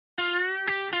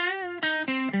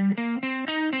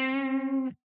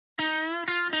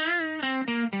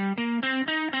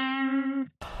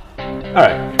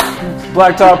Alright,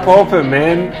 Blacktop Pulpit,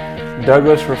 man.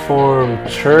 Douglas Reformed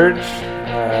Church.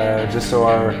 Just so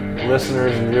our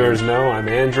listeners and viewers know, I'm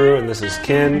Andrew and this is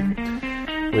Ken.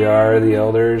 We are the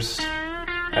elders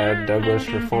at Douglas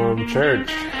Reformed Church.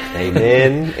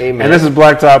 Amen. Amen. And this is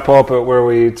Blacktop Pulpit, where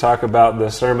we talk about the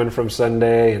sermon from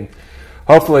Sunday and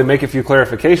hopefully make a few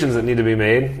clarifications that need to be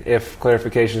made, if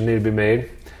clarifications need to be made,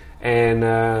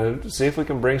 and see if we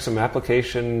can bring some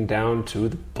application down to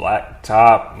the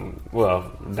blacktop,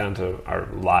 well, down to our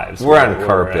lives. We're on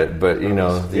carpet, but you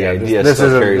know the idea this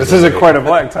still carries. This isn't quite a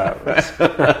blacktop.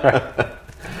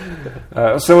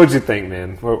 So, what'd you think,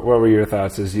 man? What were your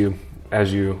thoughts as you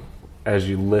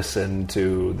listen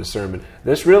to the sermon?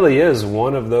 This really is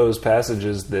one of those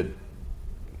passages that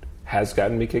has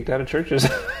gotten me kicked out of churches.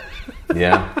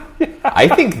 Yeah. I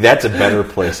think that's a better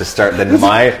place to start than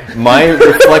my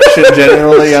reflection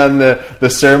generally on the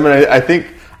sermon. I think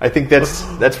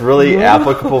that's really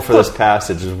applicable for this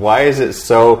passage. Is why is it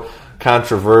so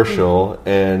controversial?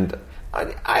 And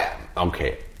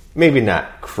okay, maybe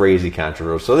not crazy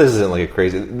controversial. So this isn't like a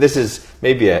crazy. This is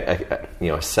maybe a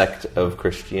sect of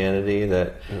Christianity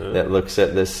that looks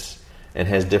at this and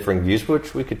has differing views,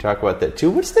 which we could talk about that too.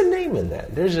 What's the name of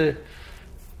that?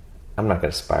 I'm not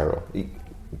going to spiral.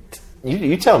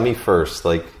 You tell me first.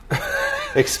 Like,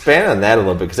 expand on that a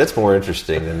little bit because that's more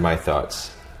interesting than my thoughts.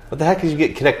 What the heck did you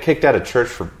get kicked out of church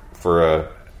for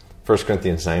 1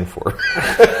 Corinthians 9 for?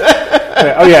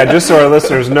 Oh yeah, just so our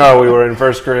listeners know, we were in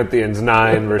 1 Corinthians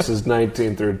 9 verses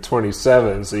 19 through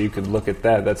 27, so you could look at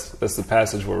that. That's the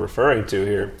passage we're referring to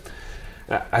here.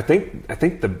 I think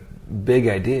the big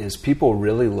idea is people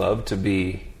really love to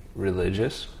be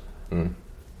religious.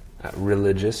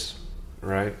 Religious,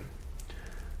 right?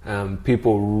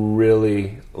 People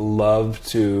really love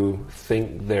to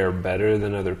think they're better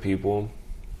than other people.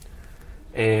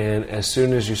 And as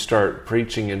soon as you start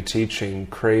preaching and teaching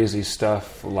crazy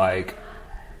stuff like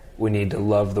we need to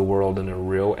love the world in a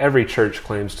real... Every church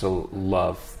claims to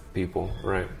love people,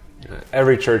 right?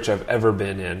 Every church I've ever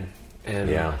been in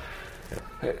and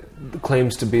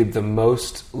claims to be the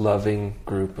most loving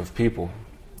group of people.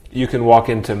 You can walk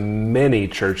into many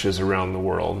churches around the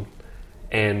world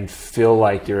and feel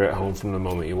like you're at home from the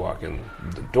moment you walk in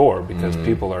the door because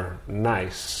people are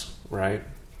nice, right?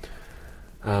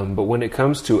 But when it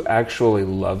comes to actually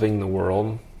loving the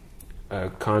world,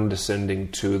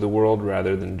 condescending to the world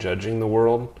rather than judging the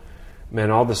world,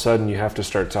 man, all of a sudden you have to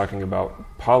start talking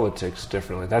about politics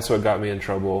differently. That's what got me in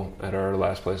trouble at our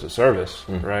last place of service,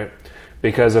 right?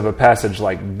 Because of a passage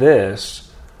like this,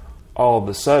 all of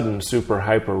a sudden, super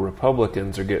hyper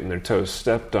Republicans are getting their toes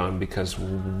stepped on because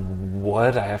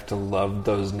what? I have to love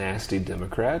those nasty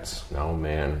Democrats? Oh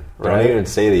man! Right? Don't even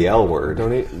say the L word.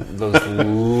 Don't those.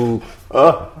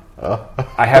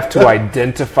 I have to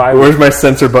identify. Where's my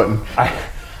censor button? I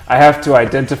have to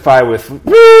identify with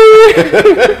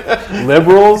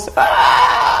liberals.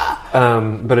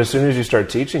 But as soon as you start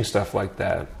teaching stuff like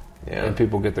that, and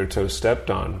people get their toes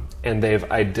stepped on, and they've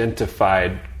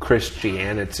identified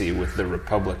Christianity with the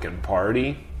Republican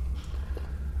Party,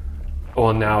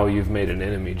 well, now you've made an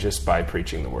enemy just by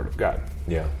preaching the Word of God.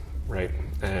 Yeah. Right?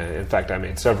 In fact, I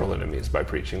made several enemies by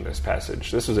preaching this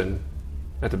passage. This was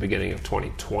at the beginning of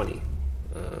 2020.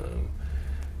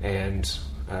 And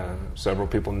several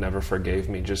people never forgave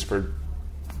me just for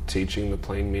teaching the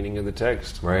plain meaning of the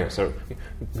text. Right. So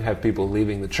you have people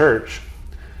leaving the church,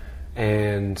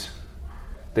 and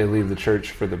they leave the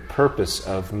church for the purpose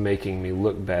of making me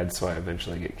look bad, so I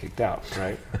eventually get kicked out,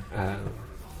 right?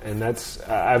 And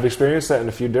I've experienced that in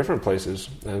a few different places.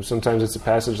 Sometimes it's a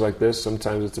passage like this,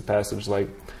 sometimes it's a passage like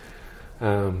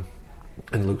in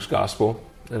Luke's Gospel,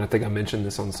 and I think I mentioned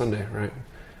this on Sunday, right?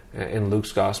 In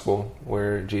Luke's Gospel,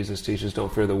 where Jesus teaches,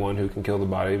 don't fear the one who can kill the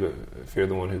body, but fear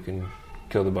the one who can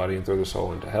kill the body and throw the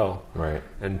soul into hell. Right.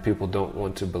 And people don't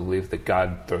want to believe that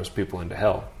God throws people into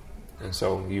hell. And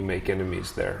so you make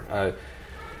enemies there.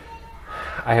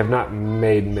 I have not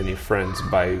made many friends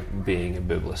by being a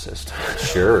biblicist.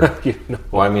 Sure.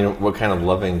 Well, I mean, what kind of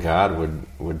loving God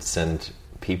would send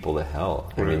people to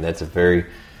hell? I mean, that's a very,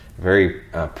 very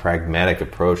pragmatic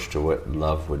approach to what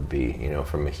love would be,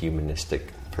 from a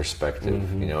humanistic perspective.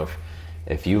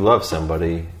 If you love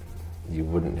somebody, you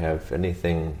wouldn't have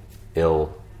anything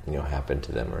ill, happen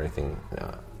to them or anything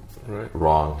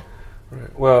wrong.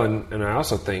 Right. Well, and I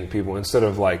also think people, instead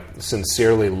of like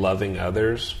sincerely loving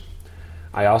others,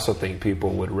 I also think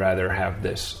people would rather have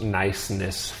this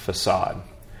niceness facade,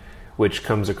 which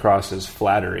comes across as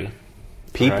flattery.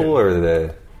 People, right?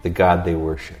 Or the God they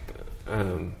worship?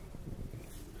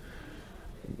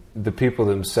 The people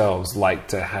themselves like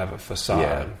to have a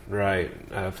facade, right?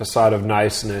 A facade of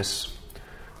niceness,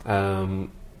 and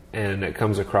it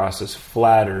comes across as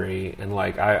flattery, and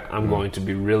like I'm going to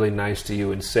be really nice to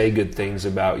you and say good things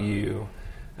about you,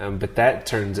 but that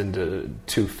turns into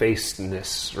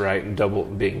two-facedness, right?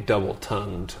 And being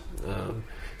double-tongued,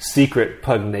 secret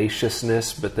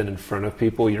pugnaciousness, but then in front of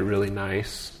people you're really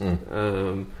nice,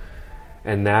 and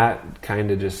that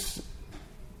kind of just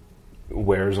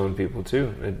wears on people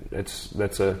too. It's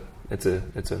a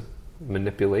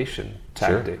manipulation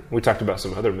tactic. Sure. We talked about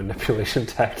some other manipulation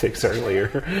tactics earlier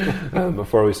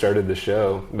before we started the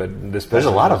show, but there's a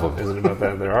lot of them. Isn't about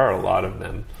that. There are a lot of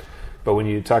them. But when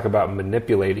you talk about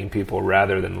manipulating people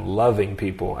rather than loving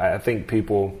people, I think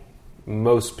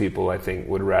most people, I think,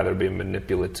 would rather be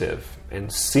manipulative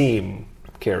and seem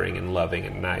caring and loving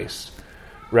and nice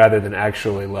rather than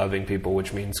actually loving people,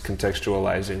 which means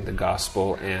contextualizing the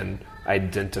gospel and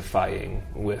identifying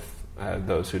with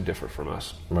those who differ from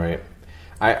us. Right.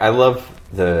 I love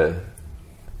the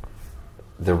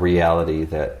reality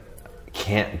that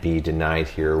can't be denied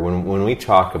here. When we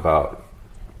talk about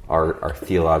our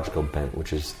theological bent,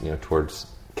 which is towards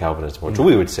Calvinism, which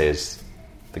we would say is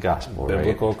the gospel,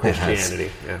 biblical right? Christianity.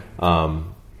 Yeah.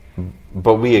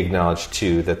 But we acknowledge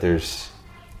too that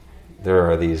there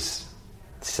are these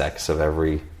sects of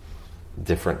every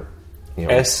different.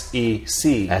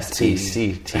 S-E-C-T-S.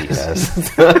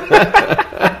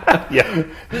 Yeah,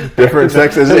 different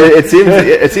sexes.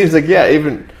 It seems like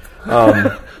even.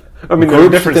 I mean, there are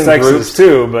different sexes groups,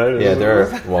 too, but there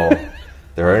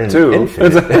are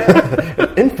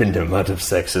an infinite amount of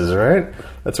sexes, right?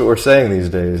 That's what we're saying these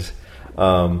days.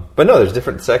 But no, there's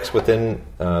different sects within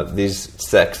these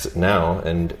sects now,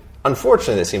 and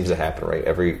unfortunately, that seems to happen, right?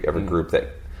 Every group that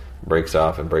breaks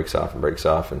off and breaks off and breaks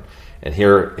off, and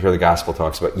here the gospel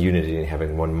talks about unity and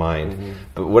having one mind. Mm-hmm.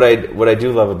 But what I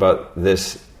do love about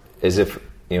this is if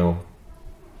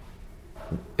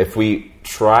we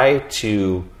try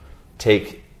to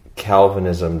take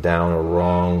Calvinism down a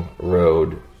wrong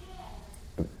road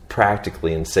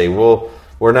practically and say, well,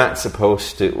 we're not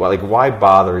supposed to, why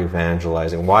bother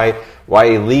evangelizing? Why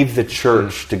leave the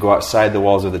church to go outside the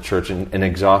walls of the church and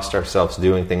exhaust ourselves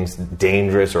doing things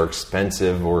dangerous or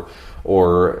expensive or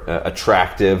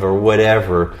attractive or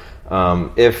whatever?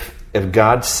 If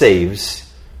God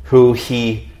saves who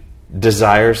He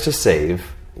desires to save,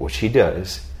 which He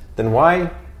does, then why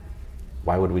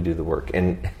would we do the work?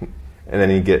 And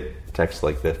then you get texts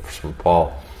like this from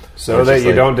Paul. So that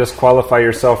you don't disqualify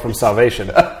yourself from salvation.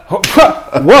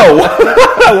 Whoa!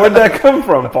 Where'd that come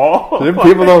from, Paul?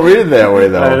 People don't read it that way,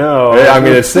 though. I know. I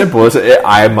mean, it's simple.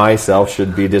 I myself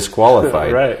should be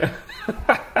disqualified. Right.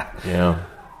 Yeah.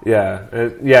 Yeah,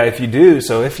 if you do,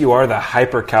 so if you are the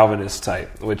hyper-Calvinist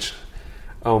type, which,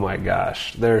 oh my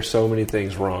gosh, there are so many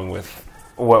things wrong with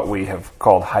what we have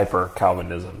called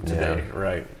hyper-Calvinism today,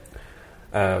 right?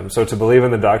 So to believe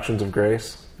in the doctrines of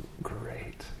grace,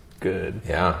 great, good,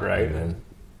 right?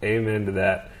 Amen to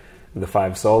that. The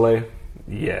five solae,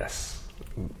 yes.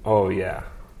 Oh yeah,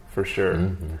 for sure.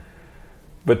 Mm-hmm.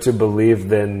 But to believe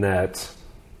then that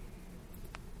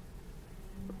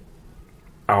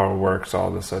our works all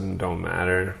of a sudden don't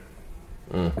matter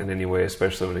in any way,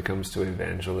 especially when it comes to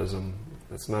evangelism,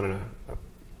 that's not an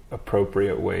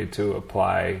appropriate way to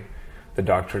apply the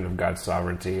doctrine of God's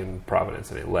sovereignty and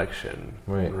providence and election.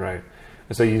 Right.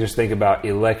 And so you just think about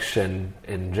election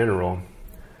in general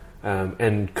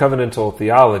and covenantal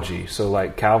theology. So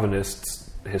like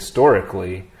Calvinists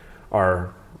historically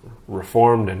are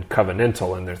reformed and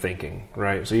covenantal in their thinking,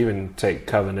 right? So you even take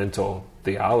covenantal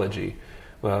theology.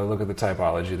 Well, look at the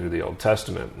typology through the Old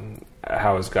Testament.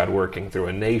 How is God working through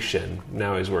a nation?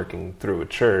 Now He's working through a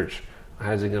church.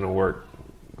 How's He going to work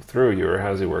through you, or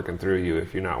how's He working through you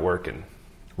if you're not working?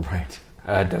 Right.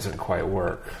 It doesn't quite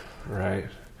work, right?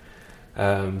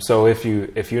 So if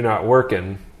you're not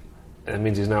working, that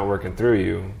means He's not working through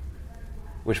you,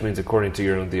 which means according to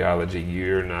your own theology,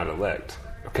 you're not elect.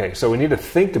 Okay, so we need to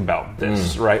think about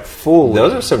this, right, fully.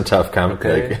 Those are some tough comments.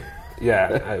 Okay?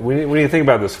 Yeah, we need to think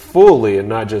about this fully and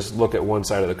not just look at one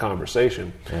side of the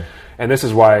conversation. Yeah. And this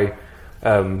is why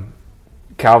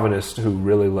Calvinists who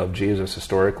really love Jesus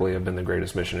historically have been the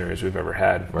greatest missionaries we've ever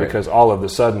had. Right. Because all of a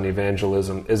sudden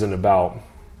evangelism isn't about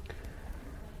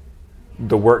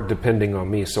the work depending on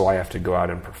me, so I have to go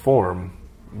out and perform,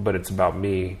 but it's about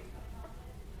me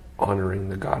honoring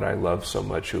the God I love so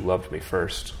much who loved me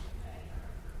first.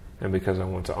 And because I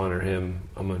want to honor Him,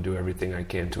 I'm going to do everything I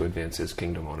can to advance His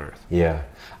kingdom on earth. Yeah.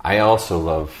 I also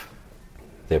love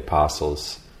the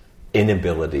apostles'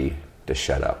 inability to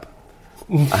shut up.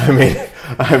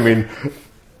 I mean,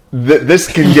 this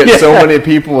can get so many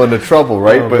people into trouble,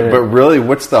 right? But really,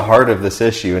 what's the heart of this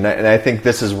issue? And I think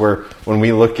this is where, when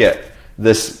we look at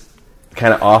this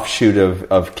kind of offshoot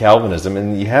of Calvinism,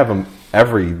 and you have them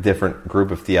every different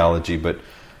group of theology. But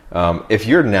if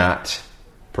you're not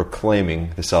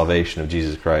proclaiming the salvation of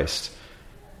Jesus Christ,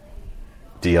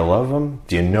 do you love Him?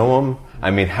 Do you know Him?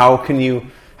 I mean, how can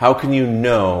you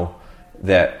know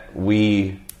that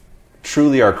we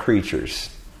truly are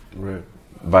creatures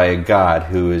by a God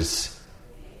who has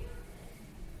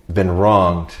been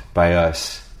wronged by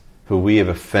us, who we have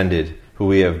offended, who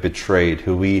we have betrayed,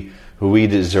 who we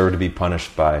deserve to be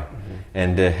punished by,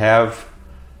 and to have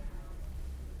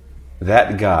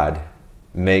that God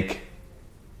make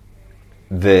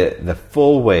the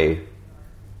full way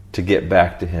to get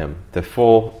back to Him, the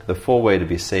full way to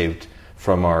be saved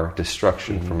from our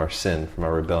destruction, from our sin, from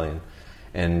our rebellion.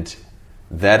 And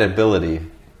that ability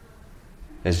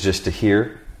is just to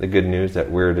hear the good news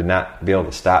that we're to not be able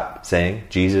to stop saying,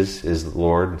 Jesus is the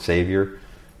Lord and Savior.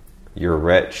 You're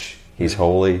rich. He's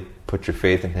holy. Put your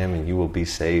faith in Him and you will be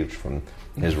saved from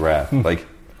His wrath. Like,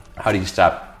 how do you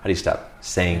stop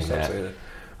saying that? Well,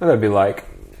 that'd be like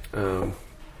the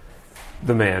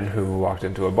man who walked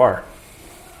into a bar.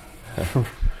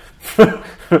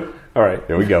 All right,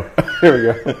 here we go.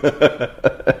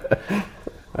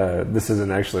 This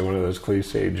isn't actually one of those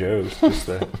cliche jokes. Just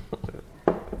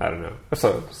I don't know.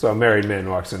 So a married man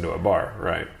walks into a bar,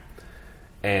 right?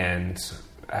 And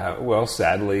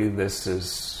sadly, this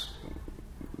is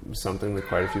something that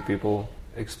quite a few people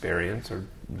experience or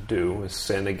do: is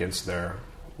sin against their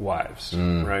wives,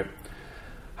 right?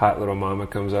 Hot little mama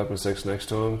comes up and sits next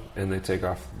to him, and they take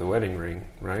off the wedding ring,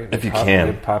 right? If you can.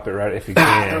 They pop it right if you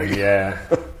can,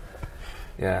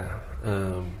 yeah.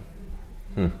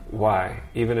 Why?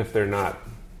 Even if they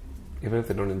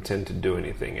don't intend to do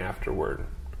anything afterward,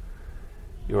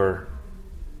 you're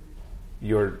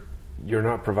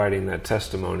not providing that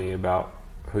testimony about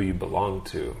who you belong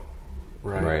to,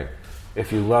 right? Right.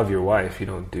 If you love your wife, you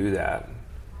don't do that.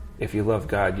 If you love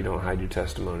God, you don't hide your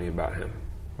testimony about Him.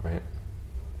 Right.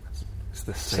 It's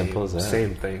the Simple as that.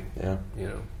 Same thing. Yeah.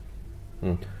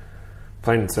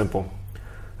 Plain and simple.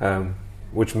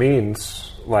 Which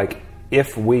means, like,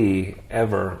 if we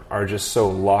ever are just so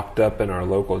locked up in our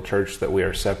local church that we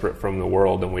are separate from the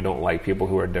world and we don't like people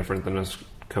who are different than us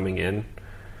coming in,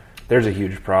 there's a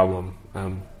huge problem.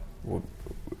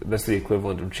 That's the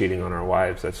equivalent of cheating on our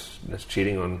wives. That's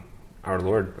cheating on our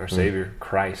Lord, our Savior,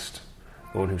 Christ,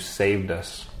 the one who saved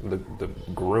us, the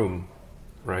groom,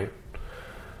 right?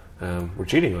 We're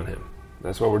cheating on Him.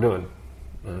 That's what we're doing.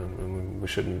 And we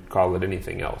shouldn't call it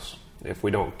anything else. If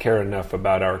we don't care enough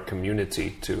about our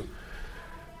community to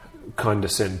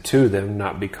condescend to them,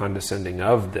 not be condescending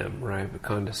of them, right? But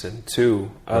condescend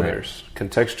to others,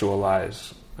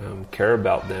 contextualize, care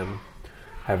about them,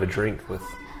 have a drink with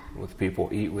people,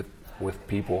 eat with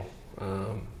people,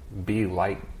 be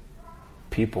like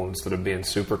people instead of being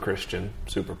super Christian,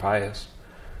 super pious.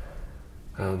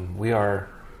 We're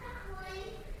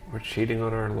cheating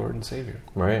on our Lord and Savior.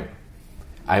 Right.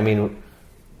 I mean,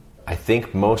 I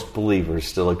think most believers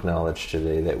still acknowledge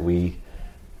today that we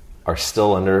are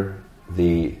still under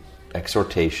the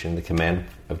exhortation, the command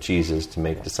of Jesus to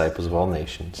make disciples of all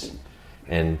nations.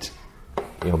 And,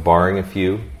 barring a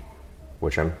few,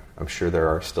 which I'm sure there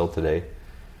are still today,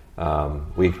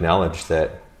 we acknowledge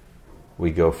that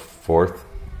we go forth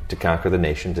to conquer the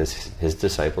nations as His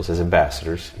disciples, His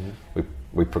ambassadors.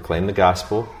 We proclaim the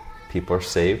gospel. People are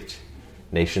saved.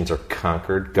 Nations are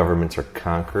conquered. Governments are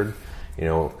conquered.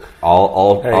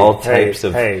 All types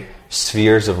of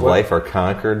spheres of life are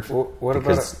conquered. What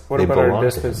about our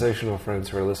dispensational friends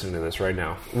who are listening to this right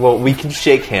now? Well, we can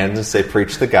shake hands and say,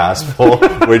 "Preach the gospel."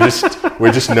 we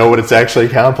just know what it's actually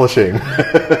accomplishing,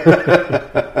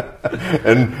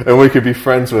 and we could be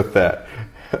friends with that.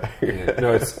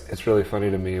 No, it's really funny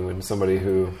to me when somebody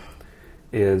who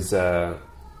is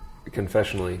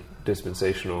confessionally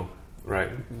dispensational, right?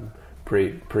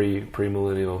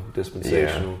 Premillennial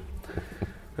dispensational. Yeah.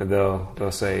 And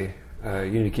they'll say, you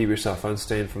need to keep yourself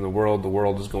unstained from the world. The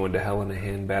world is going to hell in a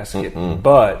handbasket.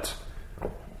 But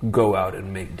go out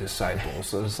and make disciples.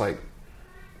 So it's like,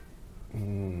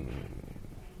 you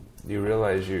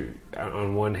realize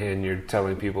on one hand you're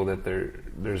telling people that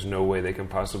there's no way they can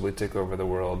possibly take over the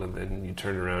world, and then you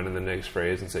turn around in the next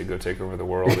phrase and say, go take over the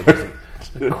world. It doesn't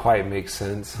quite make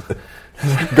sense.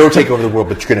 Go take over the world,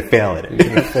 but you're going to fail at it.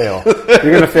 You're going to fail.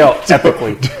 You're going to fail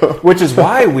epically. Which is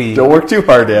why we... Don't work too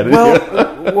hard at it.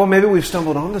 Well, maybe we've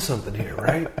stumbled onto something here,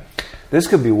 right? This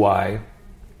could be why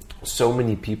so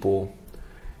many people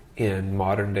in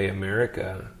modern day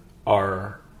America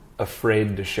are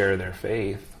afraid to share their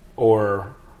faith,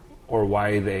 or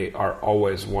why they are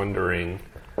always wondering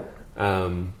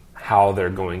how how they're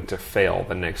going to fail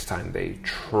the next time they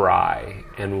try,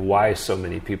 and why so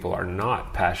many people are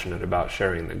not passionate about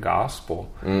sharing the gospel.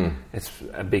 It's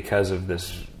because of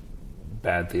this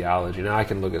bad theology. Now, I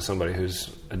can look at somebody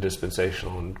who's a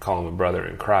dispensational and call them a brother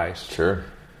in Christ. Sure.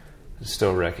 And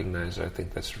still recognize that I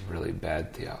think that's really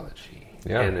bad theology.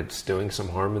 Yeah. And it's doing some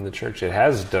harm in the church. It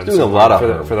has done doing some a lot harm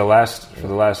of harm. for the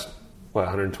last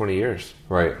 120 years.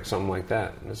 Right. Something like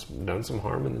that. And it's done some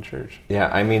harm in the church. Yeah,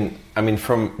 I mean,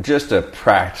 from just a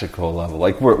practical level,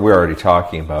 like we're already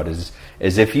talking about, is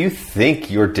if you think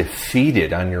you're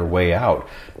defeated on your way out,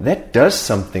 that does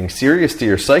something serious to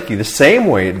your psyche. The same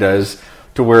way it does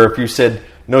to where if you said,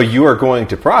 no, you are going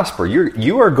to prosper,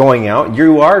 you are going out,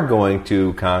 you are going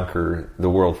to conquer the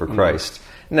world for Christ.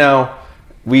 Now,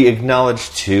 we acknowledge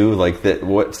too, like that.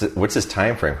 What's his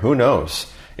time frame? Who knows?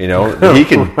 You know, he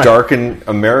can darken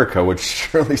America, which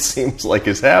surely seems like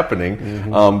is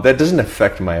happening. That doesn't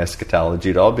affect my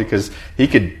eschatology at all, because he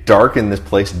could darken this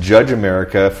place, judge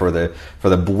America for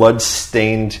the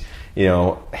blood-stained,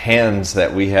 hands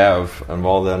that we have of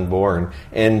all the unborn,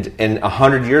 and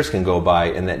 100 years can go by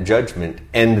in that judgment,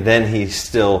 and then he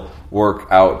still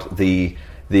work out the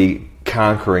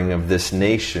conquering of this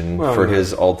nation for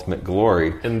his ultimate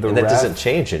glory, and that doesn't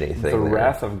change anything. The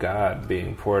wrath of God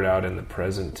being poured out in the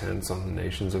present tense on the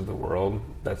nations of the world,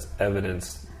 that's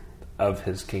evidence of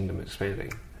his kingdom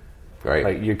expanding. Right.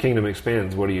 Like, your kingdom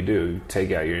expands, what do? You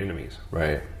take out your enemies.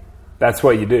 Right. That's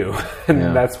what you do,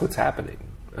 and that's what's happening.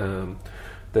 And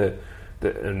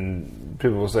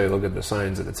people will say, look at the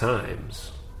signs of the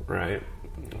times, right?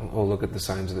 Oh, look at the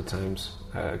signs of the times.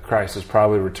 Christ is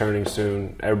probably returning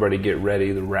soon. Everybody get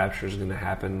ready. The rapture is going to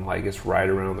happen. Like, it's right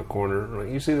around the corner. Like,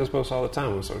 you see those posts all the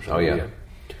time on social media.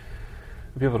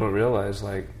 People don't realize,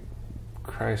 like,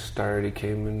 Christ already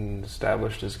came and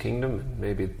established his kingdom, and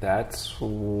maybe that's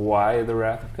why the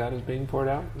wrath of God is being poured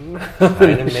out.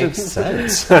 It makes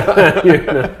sense.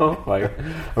 Like,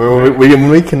 when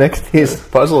we connect these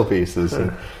puzzle pieces,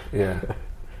 and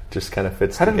just kind of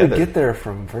fits How together. did we get there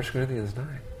from 1 Corinthians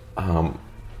 9?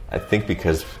 I think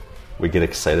because we get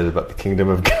excited about the kingdom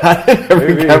of God, and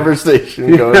every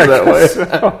conversation goes that way.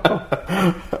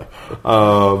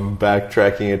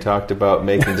 Backtracking, it talked about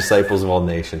making disciples of all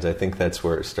nations. I think that's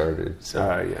where it started.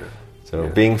 So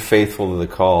being faithful to the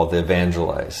call to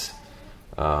evangelize,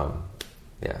 and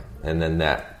then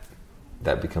that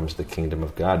becomes the kingdom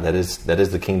of God. That is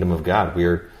the kingdom of God. We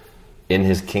are in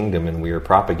His kingdom, and we are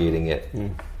propagating it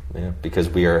because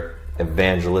we are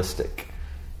evangelistic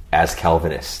as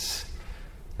Calvinists.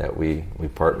 That we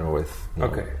partner with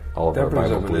all of our Bible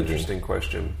brings up an believing. interesting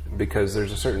question, because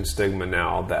there's a certain stigma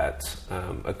now that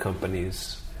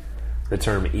accompanies the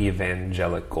term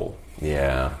evangelical.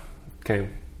 Yeah. Okay.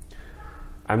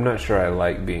 I'm not sure I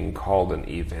like being called an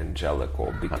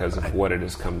evangelical because of what it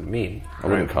has come to mean. I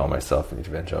wouldn't call myself an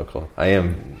evangelical. I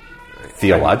am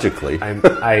theologically.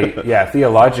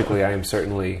 Theologically, I am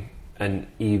certainly an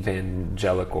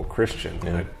evangelical Christian,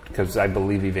 because I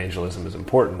believe evangelism is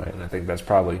important, and I think that's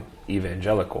probably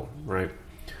evangelical, right?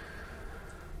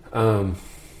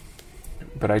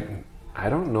 But I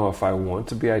don't know if I want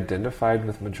to be identified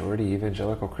with majority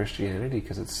evangelical Christianity,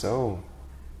 because it's so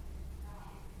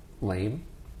lame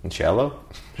And shallow,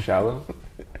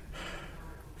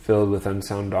 filled with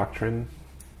unsound doctrine,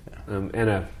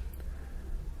 and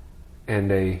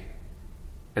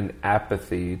an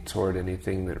apathy toward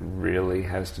anything that really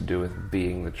has to do with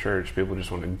being the church. People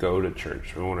just want to go to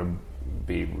church. They want to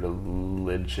be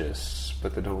religious,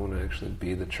 but they don't want to actually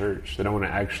be the church. They don't want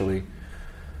to actually,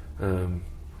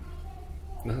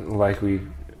 like we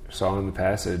saw in the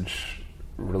passage,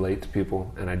 relate to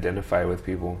people and identify with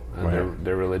people.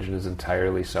 Their religion is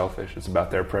entirely selfish. It's about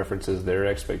their preferences, their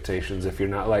expectations. If you're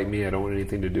not like me, I don't want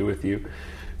anything to do with you.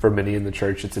 For many in the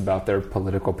church, it's about their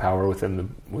political power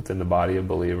within the body of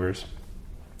believers.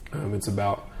 It's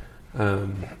about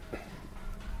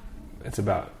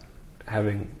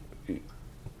having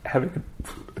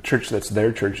a church that's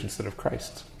their church instead of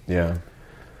Christ's. Yeah.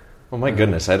 Well, my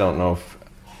goodness, I don't know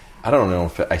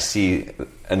if I see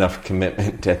enough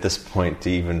commitment at this point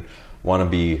to even want to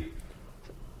be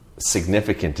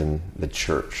significant in the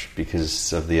church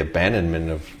because of the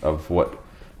abandonment of what.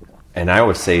 And I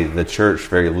would say the church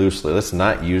very loosely. Let's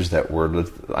not use that word.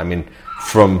 I mean,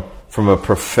 from a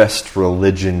professed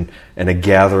religion and a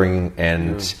gathering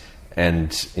and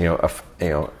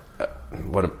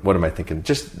what am I thinking?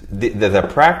 Just the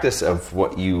practice of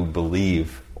what you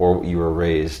believe or what you were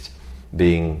raised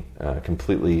being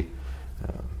completely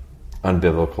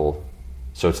unbiblical.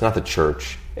 So it's not the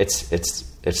church. It's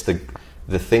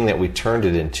the thing that we turned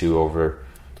it into over,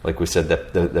 like we said,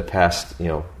 the past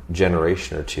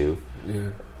generation or two.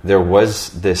 there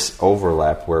was this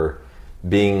overlap where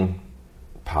being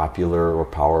popular or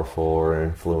powerful or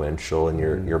influential in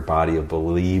your body of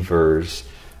believers,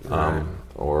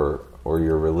 or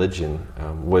your religion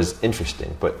was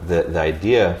interesting, but the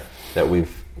idea that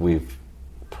we've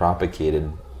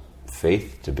propagated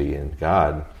faith to be in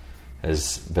God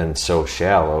has been so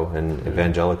shallow in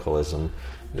evangelicalism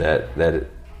that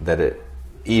it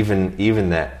even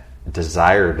that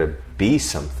desire to be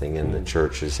something in the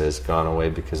churches has gone away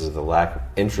because of the lack of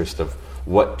interest of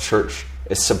what church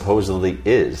supposedly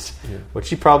is,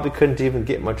 which you probably couldn't even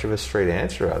get much of a straight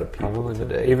answer out of people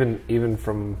today. Even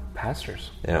from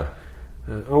pastors. Yeah.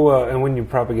 And when you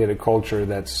propagate a culture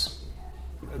that's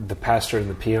the pastor and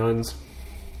the peons,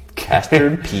 pastor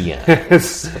and peon,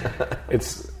 it's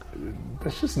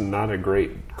that's just not a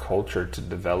great culture to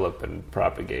develop and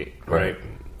propagate, right?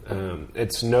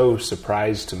 It's no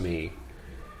surprise to me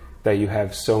that you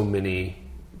have so many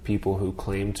people who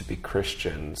claim to be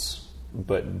Christians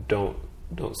but don't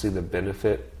see the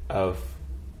benefit of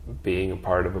being a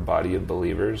part of a body of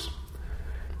believers.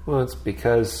 Well, it's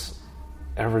because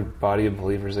every body of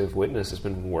believers they've witnessed has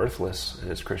been worthless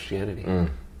in its Christianity,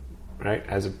 right?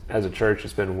 As a church,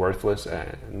 it's been worthless,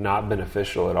 not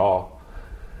beneficial at all.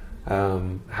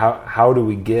 How do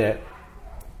we get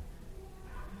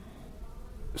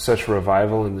such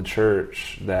revival in the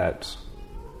church that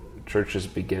churches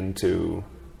begin to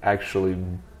actually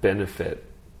benefit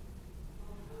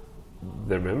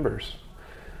their members?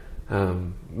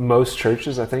 Most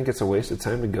churches, I think it's a waste of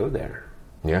time to go there.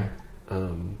 Yeah.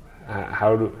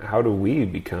 How do we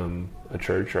become a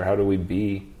church, or how do we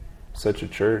be such a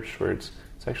church where it's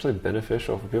actually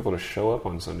beneficial for people to show up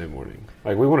on Sunday morning?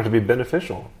 Like, we want it to be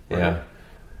beneficial. Right? Yeah.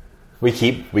 We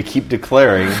keep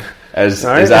declaring as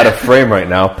out of frame right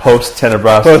now, post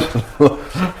Tenebras.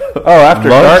 After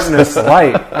darkness,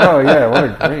 light. Oh yeah, what a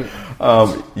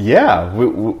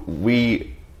great.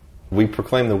 We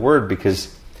proclaim the word,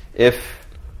 because if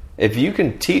you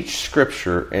can teach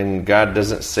Scripture and God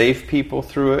doesn't save people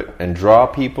through it and draw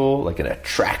people like in an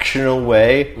attractional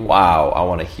way, wow, I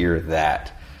want to hear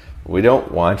that. We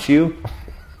don't want you.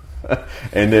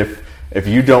 And if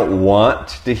you don't want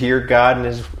to hear God and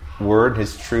His Word,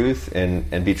 His truth,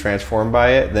 and be transformed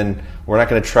by it, then we're not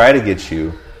going to try to get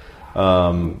you.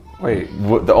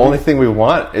 The only thing we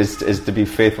want is to be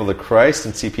faithful to Christ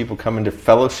and see people come into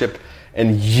fellowship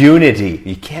and unity.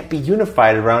 You can't be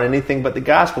unified around anything but the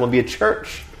gospel and be a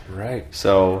church. Right.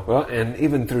 So, well, and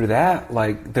even through that,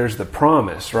 like, there's the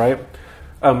promise, right?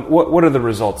 What are the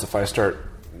results if I start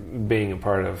being a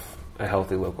part of a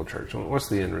healthy local church? What's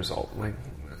the end result? Like,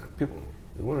 people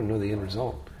want to know the end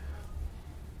result.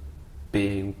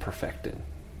 Being perfected.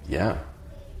 Yeah.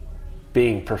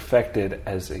 Being perfected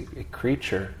as a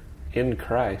creature in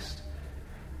Christ.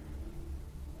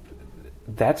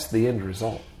 That's the end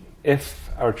result. If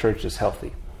our church is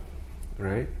healthy,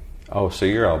 right? Oh, so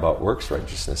you're all about works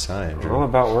righteousness, huh, Andrew? We're all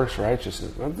about works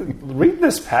righteousness. Read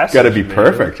this passage. Got to be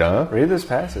perfect, huh? Read this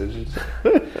passage.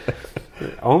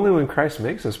 Only when Christ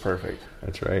makes us perfect.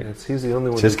 That's right. He's the only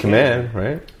one. It's His command,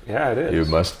 right? Yeah, it is. You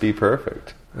must be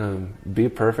perfect. Be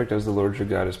perfect as the Lord your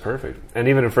God is perfect. And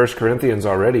even in 1 Corinthians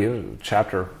already,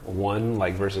 chapter 1,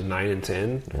 like verses 9 and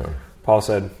 10, Paul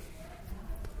said,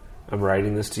 I'm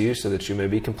writing this to you so that you may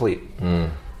be complete.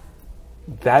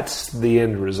 That's the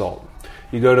end result.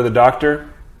 You go to the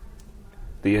doctor,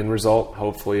 the end result,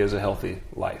 hopefully, is a healthy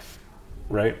life,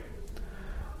 right?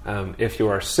 If you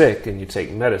are sick and you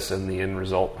take medicine, the end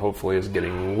result, hopefully, is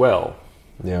getting well.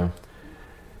 Yeah.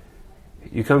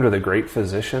 You come to the great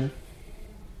physician,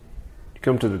 you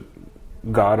come to the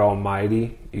God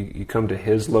Almighty, you come to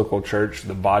His local church,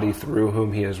 the body through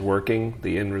whom He is working,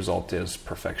 the end result is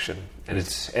perfection. And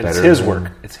it's His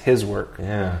work. It's His work.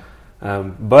 Yeah.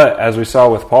 But as we saw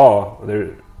with Paul,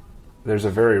 there's a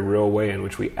very real way in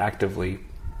which we actively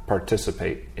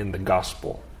participate in the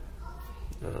gospel.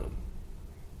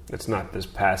 It's not this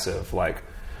passive, like,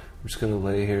 I'm just going to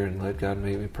lay here and let God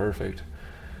make me perfect.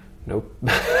 Nope.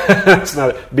 It's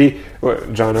not.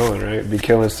 John Owen, right? Be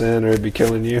killing sin or be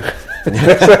killing you.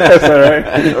 That's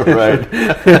that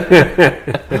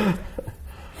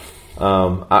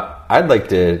right? I'd like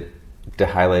to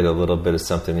highlight a little bit of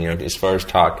something, as far as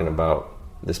talking about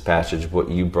this passage, what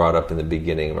you brought up in the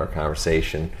beginning of our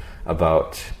conversation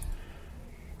about,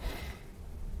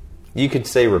 you could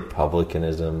say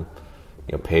republicanism,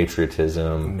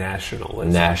 patriotism,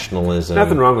 nationalism.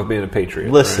 Nothing wrong with being a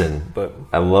patriot. Listen, right? But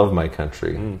I love my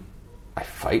country. I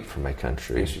fight for my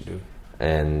country. Yes, you do.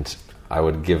 And I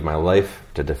would give my life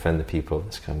to defend the people of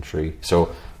this country.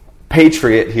 So,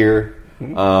 patriot here.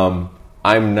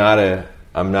 I'm not a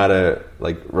I'm not a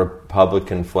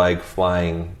Republican flag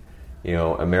flying,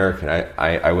 American.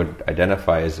 I would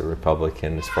identify as a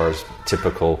Republican as far as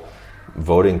typical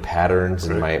voting patterns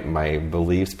and my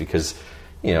beliefs, because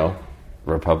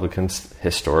Republicans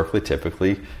historically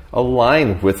typically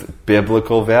align with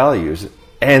biblical values,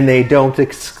 and they don't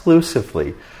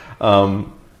exclusively.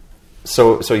 So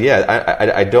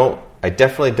yeah, I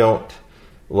definitely don't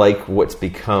like what's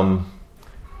become,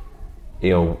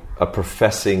 a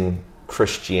professing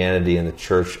Christianity in the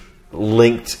church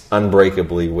linked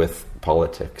unbreakably with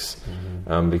politics,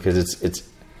 because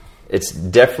it's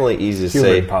definitely easy to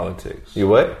human say politics. You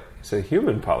what? It's a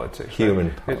human politics. Human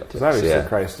right? politics. Because obviously yeah.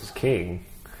 Christ is king,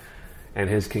 and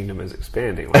his kingdom is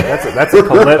expanding. Like, that's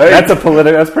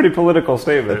a pretty political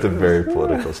statement. That's a very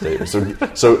political statement.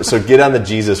 So get on the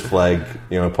Jesus flag,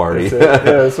 party. That's it. Yeah,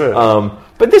 that's right.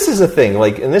 But this is the thing,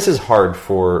 and this is hard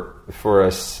for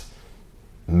us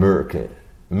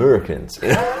Americans.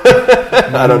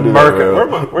 I don't do that very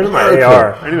well. Where's my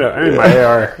AR? I need my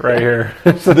AR right here.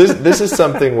 So this is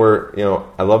something where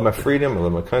I love my freedom, I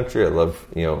love my country, I love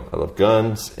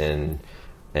guns and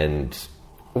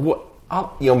what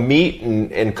meat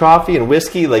and coffee and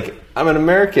whiskey. Like, I'm an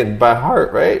American by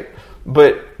heart, right?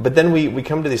 But then we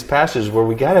come to these passages where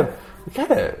we gotta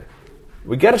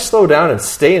slow down and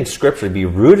stay in Scripture, be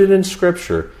rooted in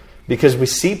Scripture, because we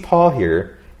see Paul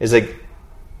here is like,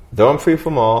 though I'm free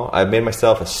from all, I've made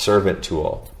myself a servant to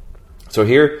all. So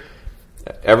here,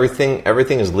 everything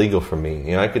is legal for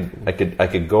me. I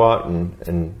could go out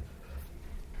and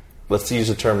let's use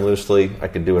the term loosely, I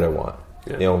could do what I want.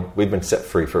 Yeah. We've been set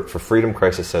free. For freedom,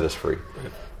 Christ has set us free.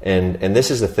 Right. And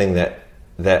this is the thing that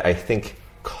I think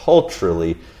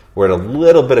culturally we're at a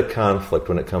little bit of conflict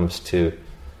when it comes to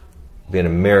being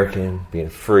American, being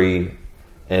free,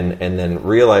 and then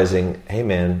realizing, hey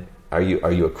man, are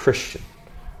you a Christian?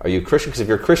 Are you a Christian? Because if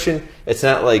you're a Christian, it's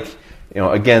not like,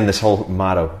 again, this whole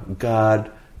motto,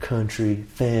 God, country,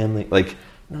 family. Like,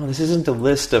 no, this isn't a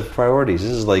list of priorities.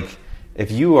 This is like, if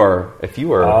you are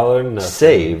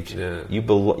saved, yeah.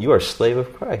 You are a slave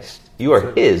of Christ. You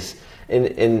are His,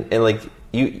 and like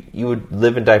you would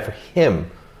live and die for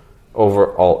Him over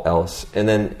all else.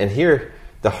 And here,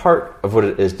 the heart of what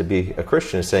it is to be a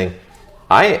Christian is saying,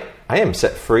 I am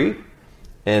set free,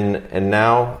 and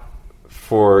now,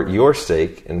 for your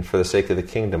sake and for the sake of the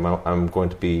kingdom, I'm going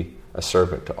to be a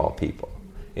servant to all people.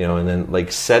 And then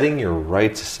like setting your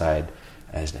rights aside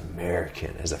as an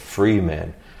American, as a free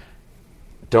man.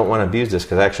 Don't want to abuse this,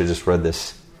 because I actually just read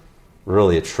this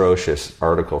really atrocious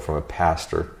article from a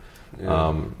pastor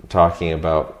talking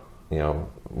about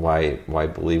why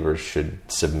believers should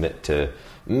submit to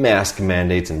mask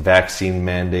mandates and vaccine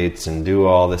mandates and do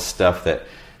all this stuff that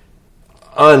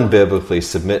unbiblically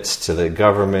submits to the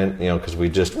government, because we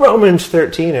just Romans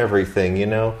 13 everything,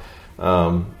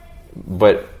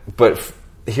 but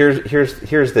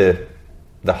here's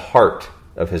the heart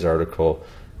of his article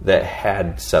that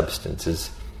had substance.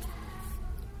 Is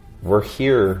we're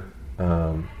here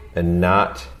and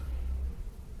not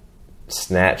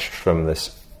snatched from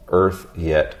this earth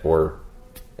yet,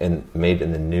 and made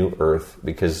in the new earth,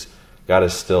 because God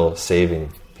is still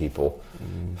saving people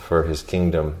for His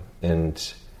kingdom.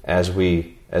 And as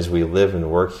we live and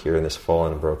work here in this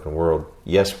fallen and broken world,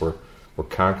 yes, we're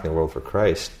conquering the world for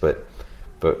Christ, but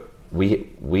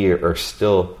we are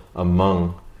still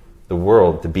among the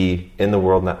world, to be in the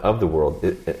world, not of the world,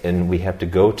 and we have to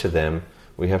go to them.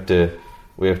 We have to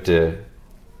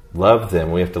love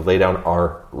them. We have to lay down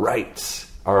our rights.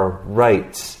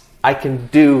 I can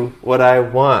do what I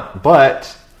want,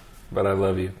 but I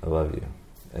love you. I love you,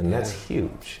 and that's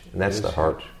huge. And that's the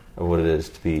heart of what it is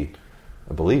to be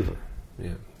a believer.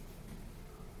 Yeah.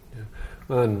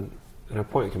 Well, and a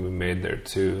point can be made there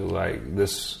too, like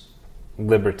this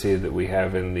liberty that we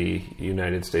have in the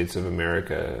United States of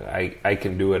America. I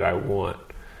can do what I want.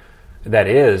 That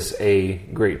is a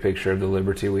great picture of the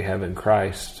liberty we have in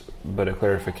Christ, but a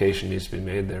clarification needs to be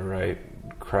made there, right?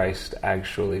 Christ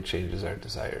actually changes our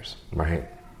desires. Right.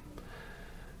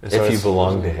 So if you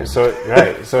belong to Him.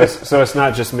 So it's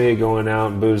not just me going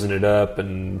out and boozing it up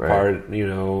and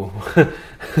doing all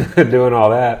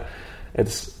that.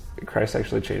 It's Christ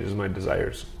actually changes my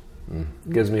desires.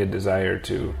 Gives me a desire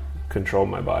to control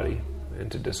my body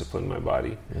and to discipline my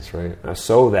body. That's right.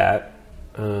 So that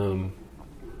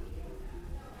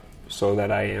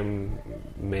I am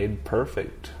made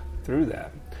perfect through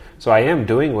that. So I am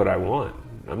doing what I want.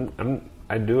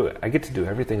 I do it. I get to do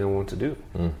everything I want to do.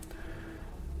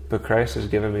 But Christ has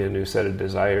given me a new set of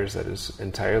desires that is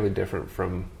entirely different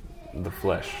from the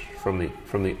flesh, from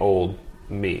the old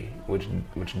me, which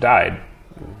died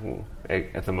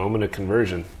at the moment of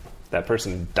conversion. That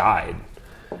person died.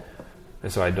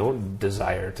 And so I don't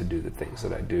desire to do the things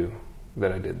that I did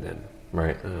then.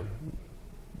 Right.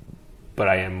 But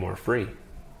I am more free.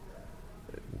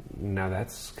 Now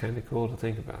that's kind of cool to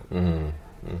think about.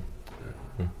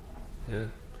 Yeah.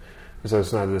 So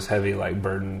it's not this heavy, like,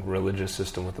 burden religious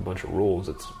system with a bunch of rules.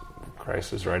 It's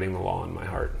Christ is writing the law in my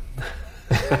heart.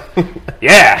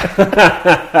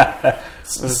 Yeah!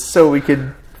 So we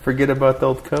could forget about the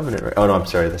old covenant, right? Oh, no, I'm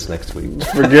sorry. That's next week.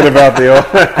 Forget about the old...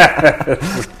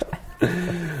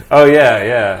 Oh,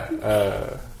 yeah.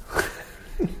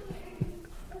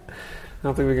 I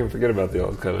don't think we can forget about the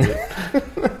old covenant.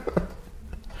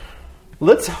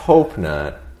 Let's hope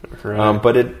not. Right.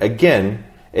 But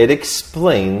it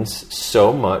explains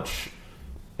so much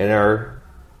in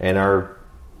our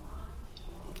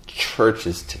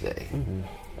churches today.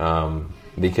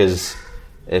 Because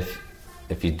if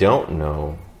you don't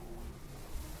know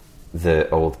the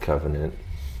old covenant,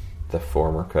 the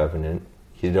former covenant,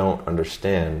 you don't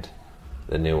understand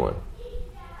the new one.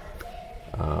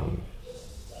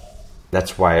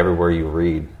 That's why everywhere you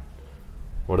read,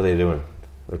 what are they doing?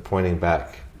 They're pointing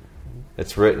back.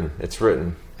 It's written.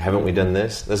 Haven't we done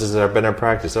this? This has been our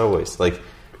practice always. Like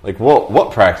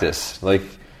what practice? Like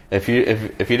if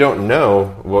you don't know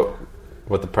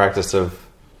what the practice of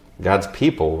God's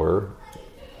people were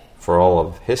for all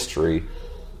of history,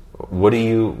 what are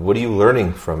you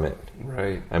learning from it?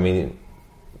 Right. I mean,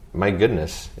 my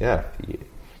goodness, yeah.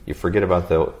 You forget about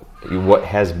what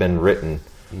has been written.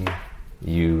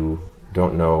 You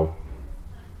don't know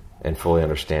and fully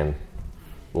understand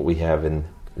what we have in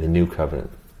the new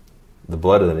covenant, the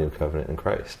blood of the new covenant in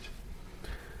Christ.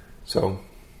 So,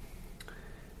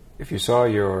 if you saw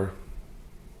your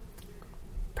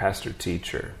pastor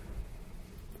teacher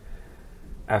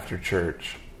after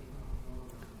church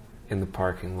in the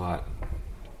parking lot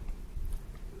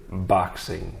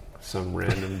boxing some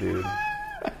random dude,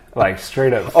 like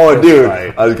straight up Oh, dude!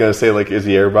 fight. I was gonna say, like, is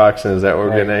he airboxing? Is that what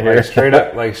we're getting at here?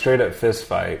 straight up fist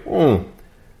fight. What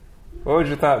would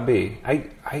your thought be?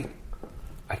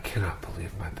 I cannot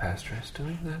believe my pastor is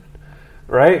doing that.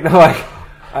 Right?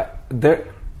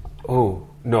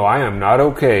 No, I am not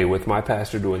okay with my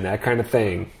pastor doing that kind of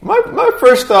thing. My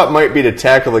first thought might be to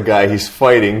tackle the guy he's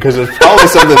fighting, because there's probably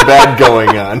something bad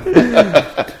going on.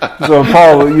 So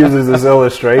Paul uses this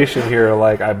illustration here,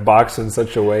 like, I box in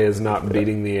such a way as not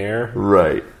beating the air.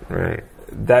 Right.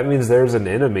 That means there's an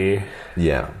enemy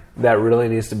Yeah. that really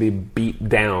needs to be beat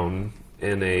down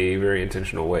in a very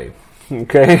intentional way.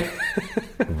 Okay?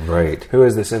 Right. Who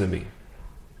is this enemy?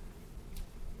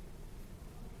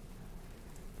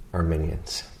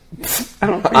 Arminians. I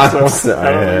don't think so.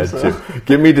 I had to.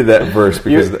 Get me to that verse,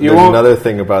 because there's another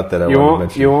thing about that I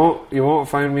want to mention. You won't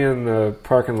find me in the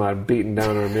parking lot beating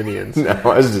down Arminians. No, it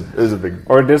was a big...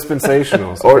 Or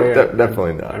dispensationals. Or Okay,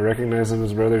 definitely not. I recognize them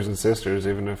as brothers and sisters,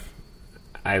 even if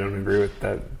I don't agree with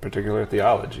that particular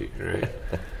theology, right?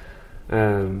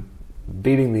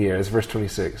 Beating the air is verse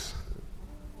 26.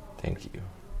 Thank you.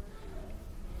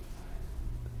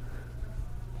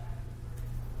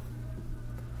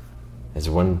 As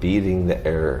one beating the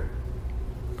air.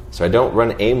 So I don't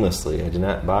run aimlessly. I do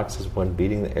not box as one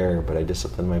beating the air, but I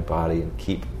discipline my body and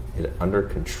keep it under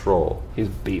control, He's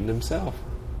beating himself.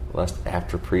 lest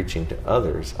after preaching to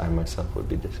others, I myself would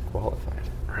be disqualified.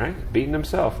 Right? Beating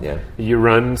himself. Yeah. You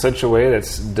run in such a way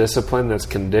that's discipline, that's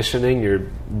conditioning. You're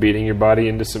beating your body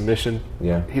into submission.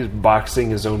 Yeah. He's boxing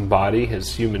his own body,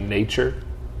 his human nature.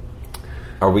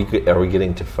 Are we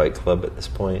getting to Fight Club at this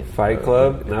point? Fight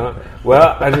Club? No.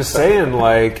 Well, I'm just saying,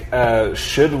 like,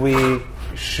 should we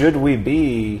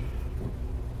be,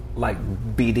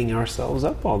 like, beating ourselves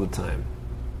up all the time?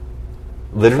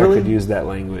 Literally? If I could use that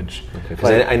language. Because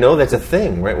I know that's a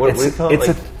thing, right? What do you call it? It's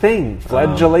a thing.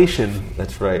 Flagellation.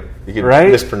 That's right. You could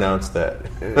Right? mispronounce that.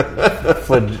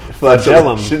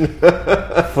 Flagellum.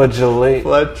 Flagellate.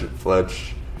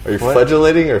 Fletch. Are you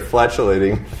flagellating or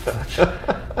flatulating?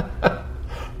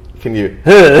 Can you?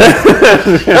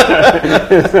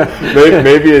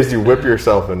 maybe as you whip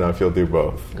yourself enough, you'll do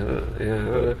both.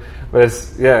 Yeah, but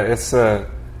it's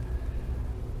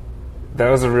that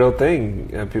was a real thing.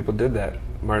 People did that.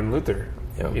 Martin Luther,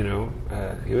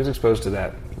 Yeah. He was exposed to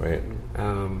that. Right.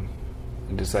 And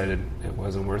decided it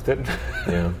wasn't worth it.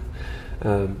 Yeah.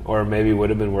 Or maybe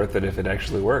would have been worth it if it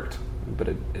actually worked, but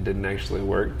it didn't actually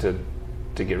work to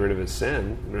get rid of his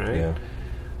sin, right?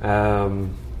 Yeah.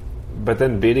 But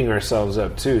then beating ourselves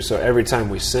up too. So every time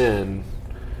we sin,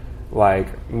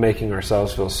 like making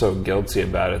ourselves feel so guilty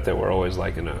about it that we're always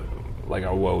like in a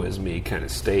woe is me kind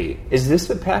of state. Is this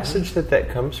the passage that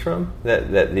comes from?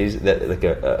 That like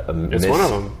a It's one of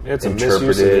them. It's a misuse of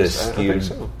interpreted, this. I think skewed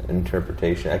so.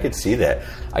 interpretation. I could see that.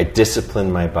 I discipline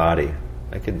my body.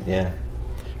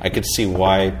 I could see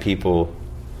why people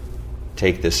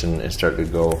take this and start to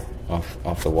go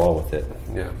off the wall with it.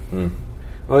 Yeah.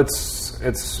 Well,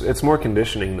 it's more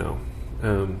conditioning though,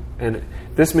 and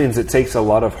this means it takes a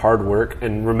lot of hard work.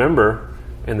 And remember,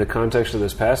 in the context of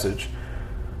this passage,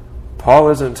 Paul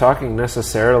isn't talking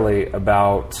necessarily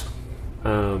about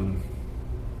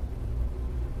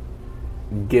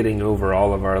getting over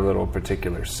all of our little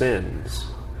particular sins.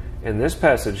 In this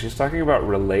passage, he's talking about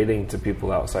relating to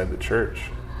people outside the church.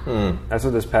 That's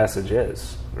what this passage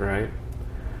is, right?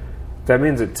 That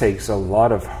means it takes a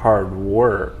lot of hard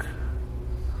work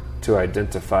to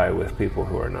identify with people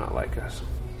who are not like us.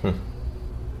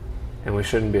 And we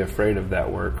shouldn't be afraid of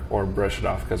that work or brush it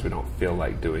off because we don't feel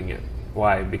like doing it.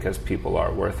 Why? Because people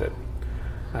are worth it.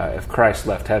 If Christ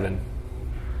left heaven,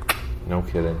 no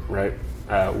kidding, right?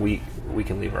 We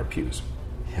can leave our pews.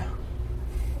 Yeah,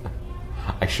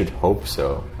 I should hope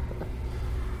so.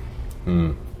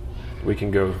 We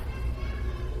can go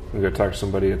talk to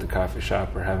somebody at the coffee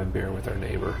shop or have a beer with our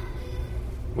neighbor.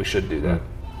 We should do that,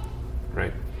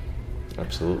 right?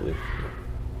 Absolutely.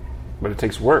 But it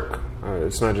takes work.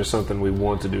 It's not just something we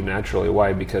want to do naturally.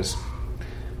 Why? Because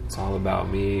it's all about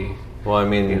me. Well, I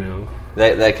mean,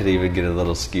 that could even get a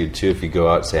little skewed too if you go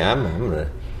out and say, I'm going to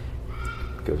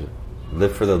go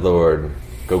live for the Lord.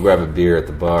 Go grab a beer at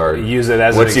the bar. Use it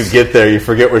as once you get there, you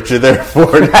forget what you're there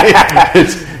for.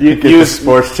 You get the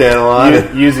sports channel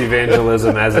on. Use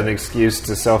evangelism as an excuse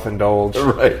to self-indulge.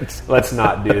 Right. Let's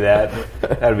not do that.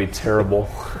 That would be terrible.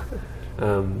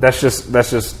 That's just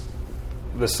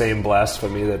the same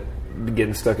blasphemy that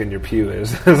getting stuck in your pew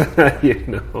is.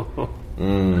 Oh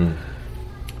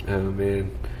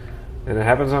man, and it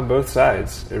happens on both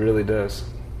sides. It really does.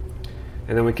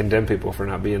 And then we condemn people for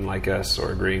not being like us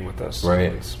or agreeing with us.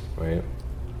 Right.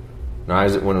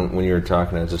 No, when you were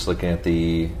talking, I was just looking at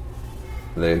the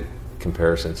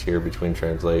comparisons here between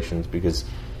translations because,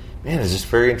 man, it's just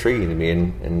very intriguing to me,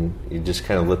 and you just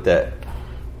kind of lit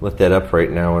that up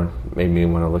right now and made me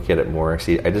want to look at it more.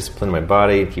 See, I discipline my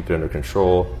body, keep it under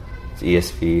control. It's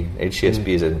ESV. HCSB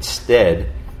is instead,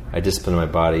 I discipline my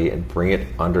body and bring it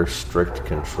under strict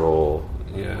control.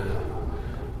 Yeah.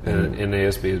 And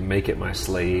NASB is make it my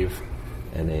slave.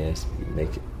 NASB,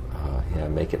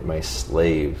 make it my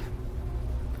slave.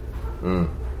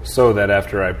 So that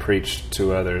after I preach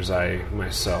to others, I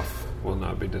myself will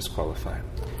not be disqualified.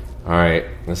 All right,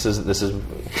 this is.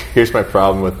 Here's my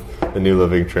problem with the New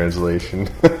Living Translation.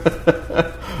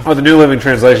 Oh, the New Living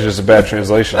Translation is a bad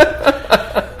translation.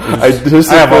 I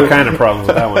have all kind of problems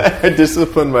with that one. I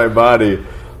discipline my body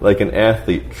like an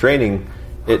athlete, training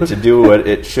it to do what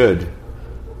it should.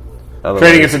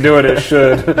 Training it to do what it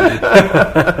should.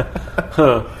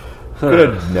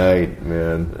 Good night,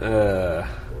 man.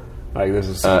 Like this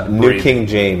is New King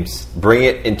James. Bring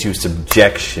it into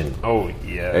subjection. Oh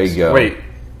yes. There you go. Wait,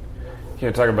 you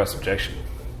can't talk about subjection.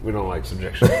 We don't like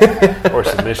subjection or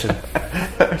submission.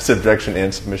 Subjection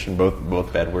and submission,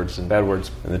 both bad words. Bad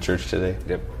words in the church today.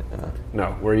 Yep.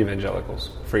 No, we're evangelicals.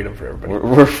 Freedom for everybody.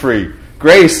 We're free.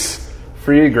 Grace.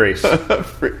 Free grace.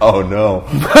 Free. Oh no.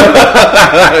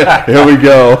 Here we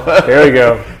go. Here we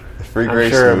go. Free grace.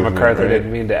 I'm sure movement, MacArthur right?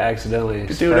 didn't mean to accidentally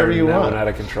do whatever you want. One out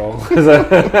of control.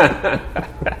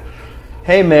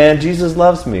 Hey man, Jesus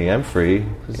loves me. I'm free.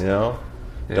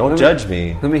 Don't judge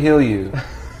me. Let me heal you.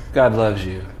 God loves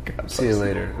you. See you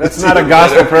later. That's not a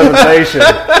gospel presentation.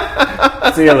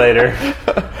 See you later.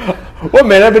 Well,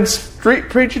 man, I've been street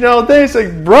preaching all day. It's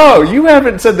like, bro, you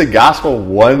haven't said the gospel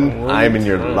one time in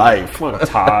your life. Come on,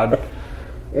 Todd.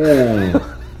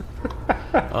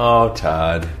 Oh,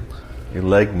 Todd. Your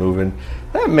leg moving.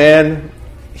 That man,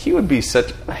 he would be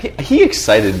such... He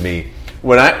excited me.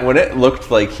 When it looked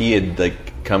like he had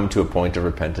come to a point of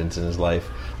repentance in his life,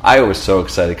 I was so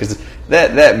excited because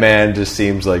that man just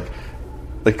seems like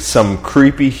some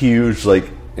creepy, huge,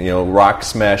 rock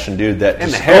smashing dude that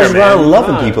just goes around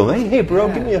loving people. Hey, bro,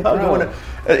 give me a hug.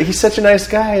 He's such a nice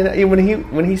guy, and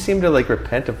when he seemed to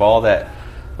repent of all that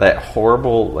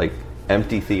horrible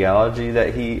empty theology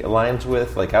that he aligns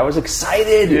with, I was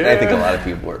excited. Yeah. I think a lot of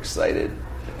people were excited.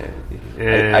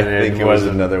 I think it was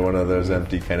another one of those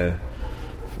empty kind of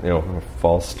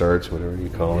false starts, whatever you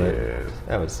call it.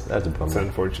 That's a bummer. It's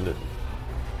unfortunate.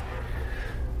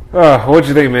 What'd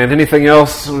you think, man? Anything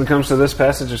else when it comes to this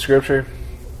passage of Scripture?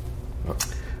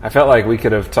 I felt like we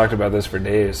could have talked about this for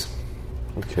days.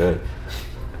 We could.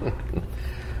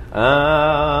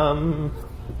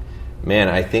 Man,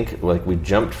 I think we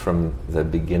jumped from the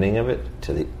beginning of it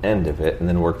to the end of it and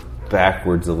then worked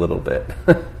backwards a little bit.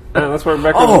 Let's work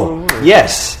backwards a little more.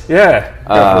 Yes.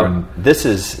 Yeah. This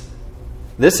is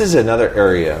another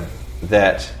area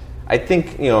that I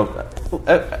think,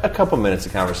 a couple minutes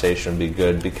of conversation would be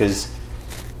good, because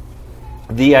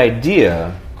the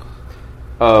idea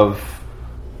of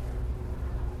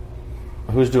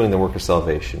who's doing the work of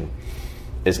salvation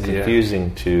is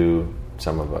confusing to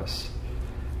some of us.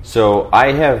 So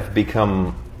I have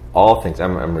become all things.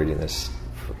 I'm reading this,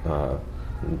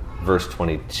 verse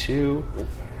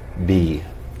 22b.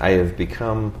 I have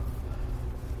become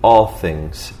all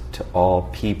things to all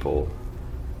people,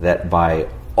 that by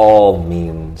all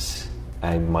means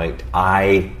I might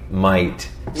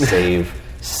save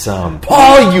some.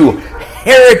 Paul, you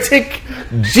heretic!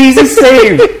 Jesus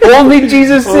saved. Only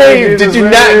Jesus saved. Did you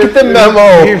not get the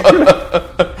memo?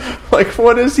 Like,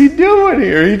 what is he doing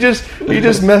here? He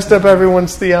just messed up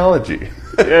everyone's theology.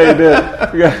 Yeah, he did.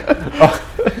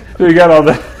 We got all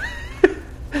the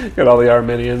got all the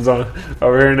Arminians on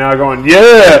over here now going,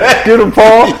 yeah, get him,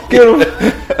 Paul, get him.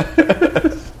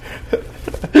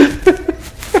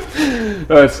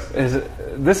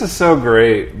 This is so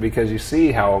great, because you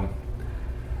see how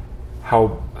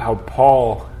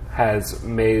Paul has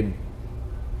made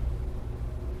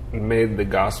the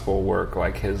gospel work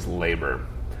like his labor.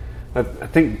 I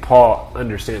think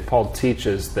Paul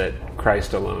teaches that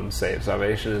Christ alone saves.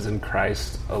 Salvation is in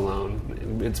Christ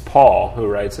alone. It's Paul who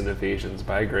writes in Ephesians,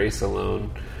 by grace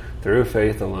alone, through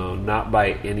faith alone, not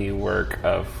by any work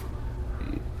of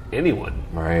anyone.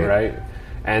 Right?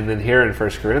 And then here in 1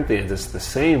 Corinthians, it's the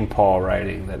same Paul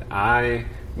writing that I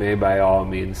may by all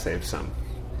means save some.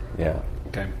 Yeah.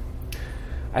 Okay.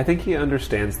 I think he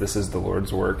understands this is the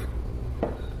Lord's work.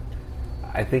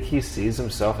 I think he sees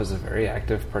himself as a very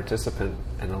active participant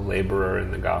and a laborer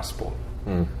in the gospel.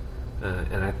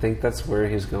 And I think that's where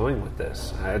he's going with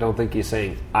this. I don't think he's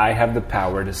saying, I have the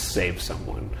power to save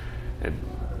someone. And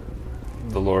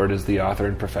the Lord is the author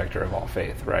and perfecter of all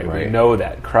faith, right? We know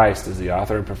that. Christ is the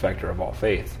author and perfecter of all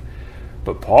faith.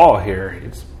 But Paul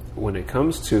here, when it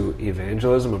comes to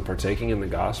evangelism and partaking in the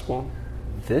gospel,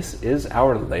 this is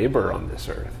our labor on this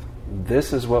earth.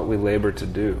 This is what we labor to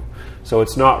do. So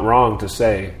it's not wrong to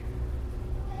say,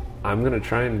 I'm going to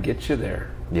try and get you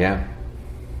there. Yeah.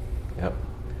 Yep.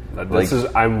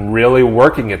 I'm really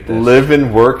working at this. Live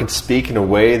and work and speak in a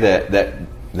way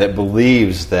that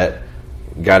believes that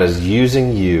God is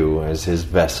using you as his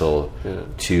vessel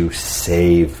to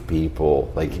save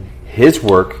people. Like his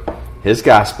work, his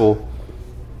gospel,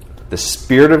 the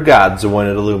Spirit of God's the one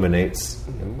that illuminates,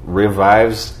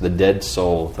 revives the dead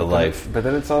soul to life. But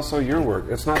then it's also your work.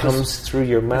 It's not comes through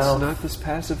your mouth. It's not this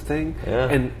passive thing. Yeah.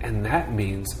 And that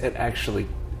means it actually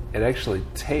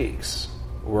takes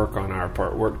work on our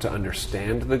part, work to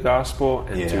understand the gospel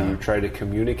and to try to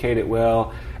communicate it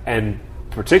well, and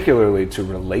particularly to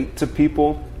relate to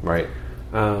people. Right.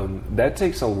 That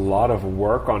takes a lot of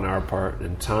work on our part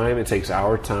and time. It takes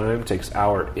our time, takes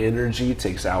our energy,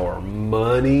 takes our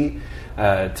money,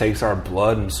 takes our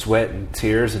blood and sweat and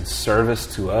tears and service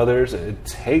to others. It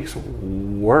takes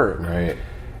work. Right.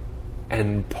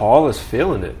 And Paul is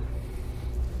feeling it.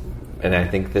 And I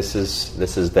think this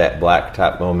is that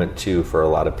blacktop moment too for a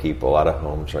lot of people, a lot of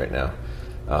homes right now.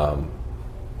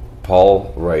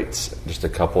 Paul writes just a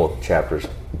couple chapters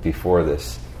before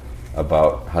this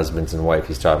about husbands and wife.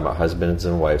 He's talking about husbands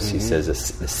and wives. He says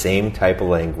the same type of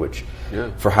language.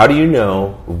 Yeah. For how do you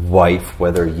know, wife,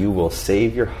 whether you will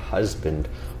save your husband,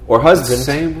 or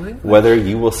husband, whether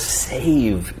you will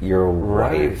save your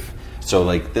wife? So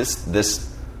like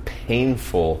this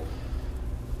painful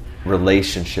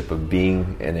relationship of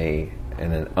being in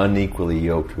an unequally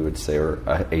yoked, we would say, or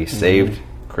a saved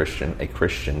Christian, a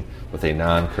Christian with a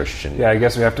non-Christian. Yeah, I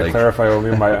guess we have to clarify what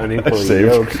we mean by unequally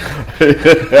yoked.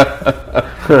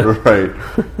 Right.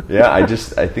 Yeah, I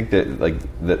think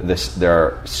that there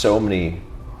are so many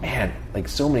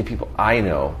people I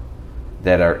know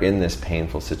that are in this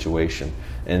painful situation,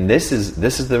 and this is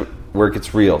where it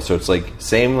gets real. So it's like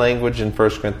same language in 1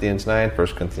 Corinthians 9, 1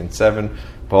 Corinthians 7.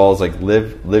 Paul's like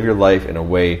live your life in a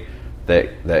way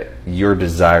that your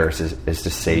desire is to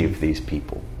save these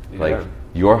people. Yeah. Like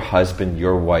your husband,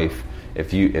 your wife,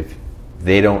 if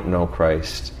they don't know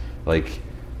Christ, like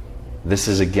this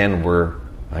is again where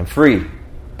I'm free,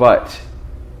 but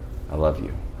I love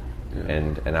you,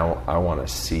 and I want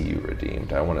to see you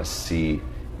redeemed. I want to see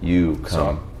you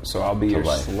come. So I'll be your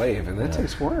life. slave, and that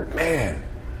takes work, man.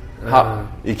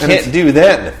 You can't do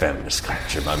that in the feminist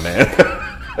culture, my man.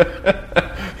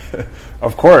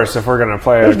 Of course, if we're going to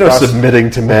play there's no submitting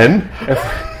to men.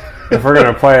 If we're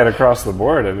going to play it across the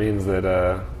board, it means that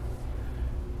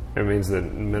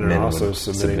men are also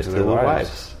submitting to their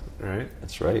wives. Right?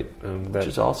 That's right. Which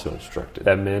is also instructed.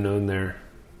 That men own their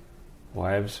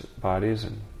wives' bodies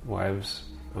and wives'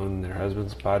 own their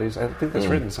husbands' bodies. I think that's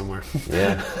written somewhere.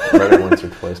 Yeah, read it once or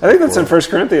twice. I think that's in before. 1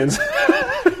 Corinthians.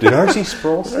 Did R.C.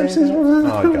 Sproul say that?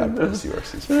 Oh, God bless you,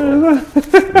 R.C. Sproul. I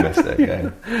miss that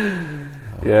guy.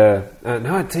 Yeah.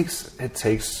 No, it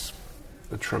takes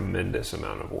a tremendous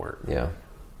amount of work Yeah.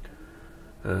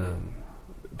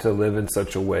 to live in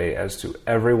such a way as to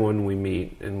everyone we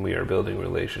meet and we are building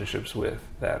relationships with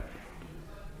that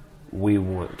we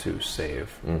want to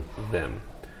save them.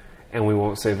 And we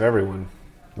won't save everyone,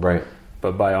 Right.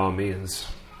 but by all means,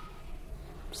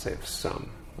 save some.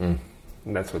 And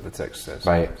that's what the text says.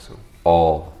 By So,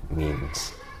 all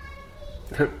means.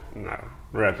 no,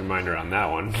 wrap your mind around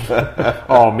that one.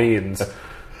 All means.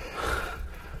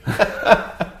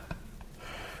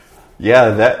 Yeah,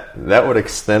 that would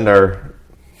extend our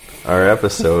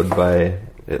episode by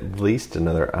at least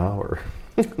another hour.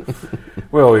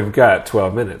 Well, we've got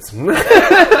 12 minutes.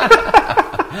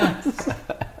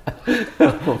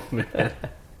 Oh, man.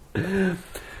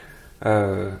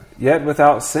 Yet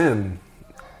without sin,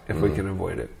 if we can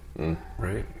avoid it.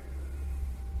 Right?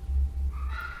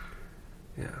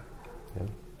 Yeah.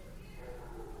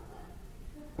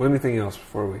 Anything else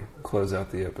before we close out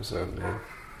the episode, man?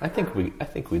 I think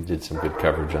we did some good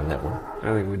coverage on that one.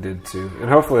 I think we did too. And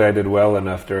hopefully I did well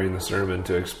enough during the sermon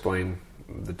to explain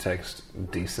the text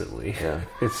decently. Yeah.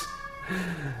 It's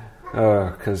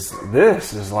because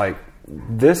this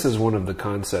is one of the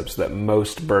concepts that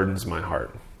most burdens my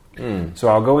heart. So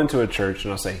I'll go into a church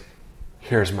and I'll say,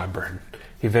 here's my burden.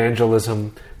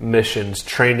 Evangelism, missions,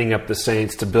 training up the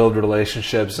saints to build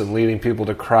relationships and leading people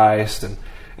to Christ. And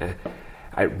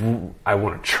I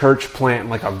want a church plant.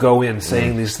 Like I'll go in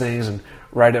saying these things, and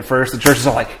right at first the church is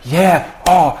all like,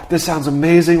 yeah, this sounds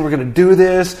amazing. We're going to do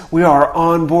this. We are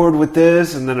on board with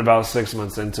this. And then about 6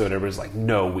 months into it, everybody's like,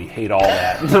 no, we hate all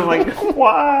that. And I'm like,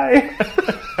 why?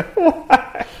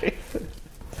 Why?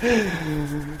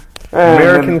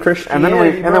 American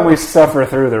Christianity. And then we suffer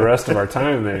through the rest of our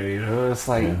time there, you know? It's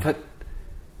like, but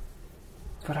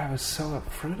I was so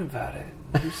upfront about it.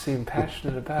 You seem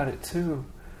passionate about it too.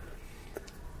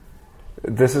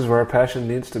 This is where our passion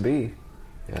needs to be.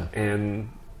 Yeah. And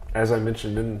as I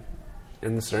mentioned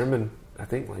in the sermon, I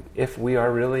think like if we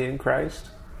are really in Christ,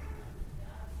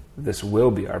 this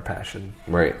will be our passion.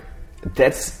 Right.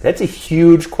 That's a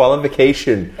huge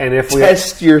qualification. And if we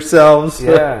test yourselves,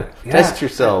 test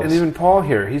yourselves. And even Paul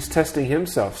here, he's testing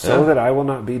himself so that I will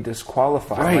not be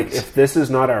disqualified. Right. Like if this is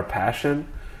not our passion,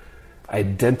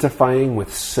 identifying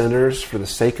with sinners for the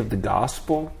sake of the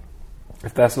gospel,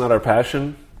 if that's not our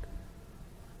passion,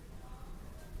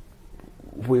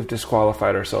 we've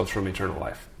disqualified ourselves from eternal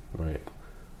life. Right.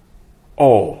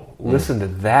 Oh, listen to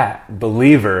that.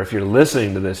 Believer, if you're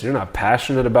listening to this, you're not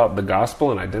passionate about the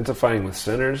gospel and identifying with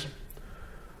sinners.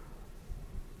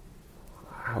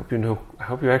 I hope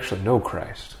you actually know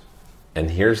Christ. And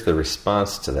here's the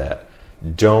response to that.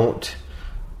 Don't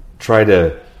try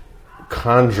to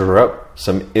conjure up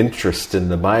some interest in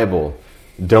the Bible.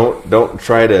 Don't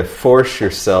try to force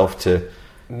yourself to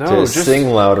sing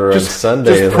louder on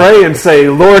Sunday. Just pray and say,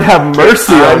 Lord, have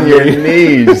mercy on your me.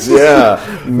 knees. Yeah.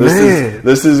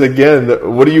 This is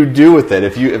again, what do you do with that?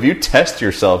 If you test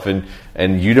yourself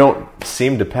and you don't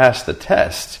seem to pass the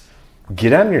test,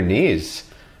 get on your knees.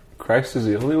 Christ is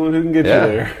the only one who can get you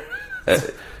there.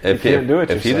 If you can't do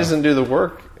it if he yourself. doesn't do the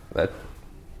work, that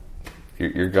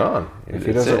you're gone. If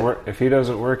he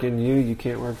doesn't work in you, you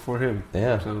can't work for him.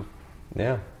 Yeah. So,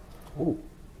 yeah. ooh.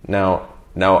 Now,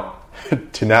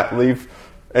 to not leave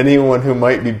anyone who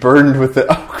might be burdened with it.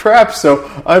 Oh crap! So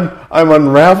I'm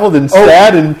unraveled and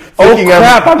sad and thinking,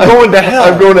 I'm going to hell.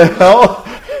 I'm going to hell.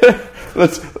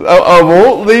 I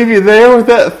won't leave you there with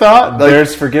that thought. Like,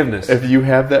 there's forgiveness. If you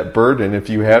have that burden, if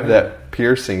you have that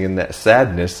piercing and that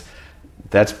sadness,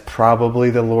 that's probably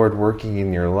the Lord working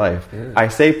in your life. Yeah. I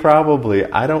say probably.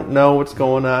 I don't know what's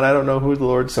going on. I don't know who the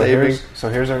Lord's saving.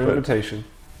 Here's our invitation.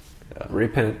 Yeah.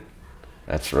 Repent.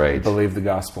 That's right. Believe the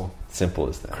gospel. Simple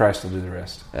as that. Christ will do the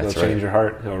rest. That's He'll change your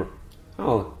heart.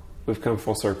 We've come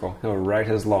full circle. He'll write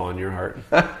His law in your heart.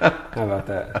 How about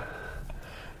that?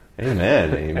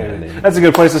 Amen. Amen. That's a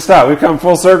good place to stop. We've come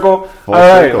full circle. All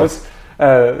right. This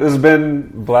has been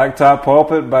Blacktop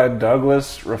Pulpit by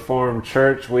Douglas Reformed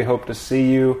Church. We hope to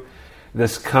see you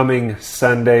this coming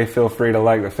Sunday. Feel free to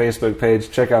like the Facebook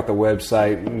page, check out the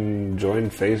website, and join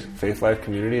Faith Life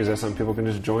Community. Is that something people can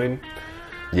just join?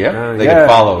 Yeah, they can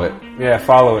follow it. Yeah,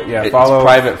 follow it. Yeah, it's follow.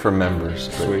 Private for members.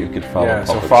 Sweet. You could follow. Yeah,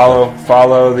 so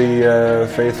follow the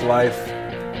Faith Life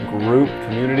group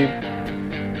community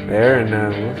there, and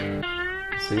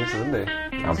we'll see you Sunday.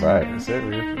 All right. That's it,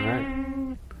 man. All right.